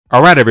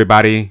Alright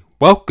everybody,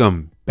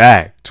 welcome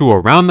back to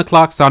Around the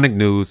Clock Sonic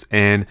News,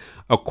 and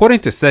according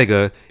to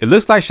Sega, it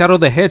looks like Shadow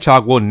the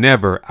Hedgehog will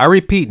never, I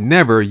repeat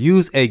never,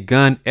 use a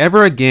gun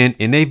ever again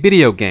in a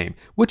video game,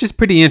 which is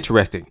pretty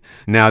interesting.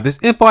 Now this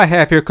info I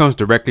have here comes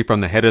directly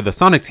from the head of the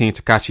Sonic team,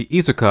 Takashi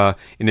Iizuka,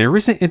 in a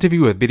recent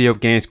interview with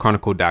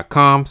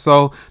VideoGamesChronicle.com,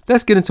 so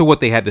let's get into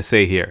what they had to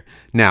say here.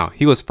 Now,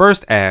 he was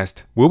first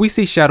asked, will we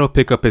see Shadow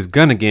pick up his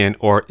gun again,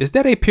 or is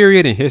that a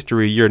period in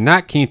history you're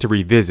not keen to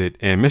revisit?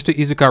 And Mr.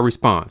 Iizuka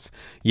responds,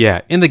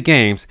 yeah, in the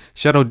games,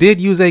 Shadow did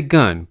use a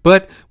gun,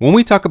 but when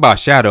we talk about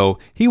Shadow,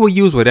 he will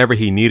use whatever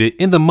he needed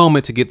in the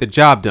moment to get the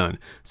job done.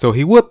 So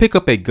he would pick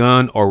up a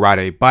gun or ride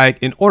a bike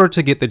in order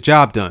to get the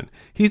job done.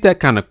 He's that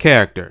kind of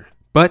character.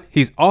 But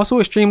he's also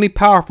extremely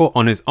powerful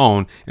on his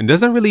own and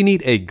doesn't really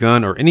need a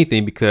gun or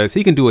anything because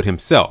he can do it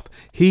himself.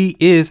 He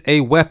is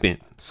a weapon.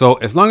 So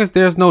as long as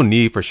there's no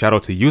need for Shadow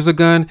to use a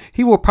gun,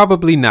 he will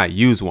probably not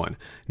use one.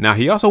 Now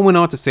he also went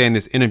on to say in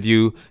this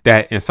interview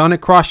that in Sonic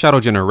Cross Shadow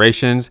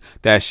Generations,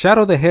 that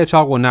Shadow the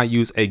Hedgehog will not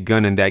use a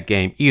gun in that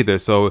game either.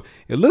 So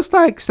it looks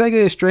like Sega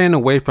is straying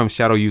away from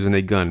Shadow using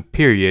a gun,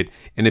 period.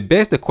 And it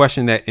begs the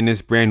question that in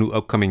this brand new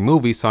upcoming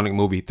movie, Sonic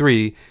Movie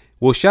 3,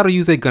 will Shadow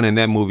use a gun in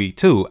that movie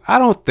too? I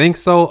don't think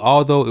so,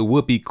 although it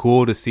would be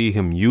cool to see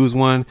him use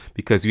one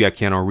because you have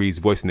Keanu Reeves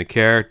voicing the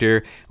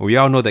character. And we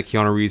all know that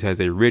Keanu Reeves has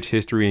a rich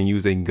history in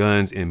using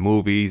guns in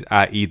movies,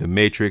 i.e. The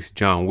Matrix,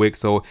 John Wick,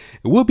 so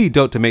it would be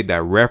dope to make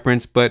that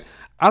reference, but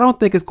I don't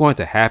think it's going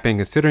to happen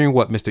considering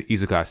what Mr.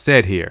 Iizuka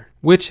said here.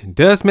 Which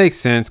does make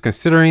sense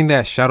considering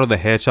that Shadow the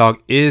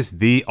Hedgehog is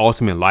the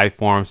ultimate life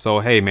form, so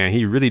hey man,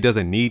 he really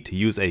doesn't need to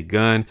use a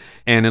gun.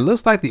 And it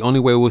looks like the only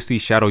way we'll see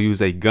Shadow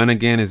use a gun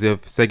again is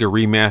if Sega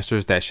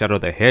remasters that Shadow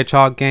the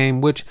Hedgehog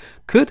game, which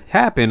could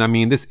happen. I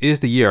mean, this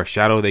is the year of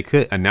Shadow, they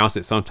could announce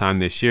it sometime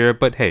this year,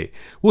 but hey,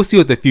 we'll see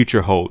what the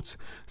future holds.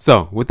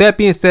 So with that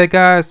being said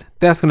guys,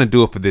 that's gonna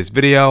do it for this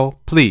video.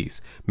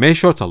 Please make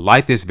sure to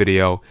like this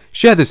video,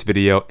 share this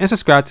video, and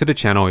subscribe to the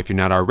channel if you're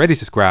not already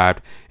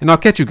subscribed, and I'll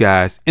catch you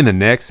guys in the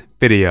next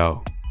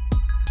video.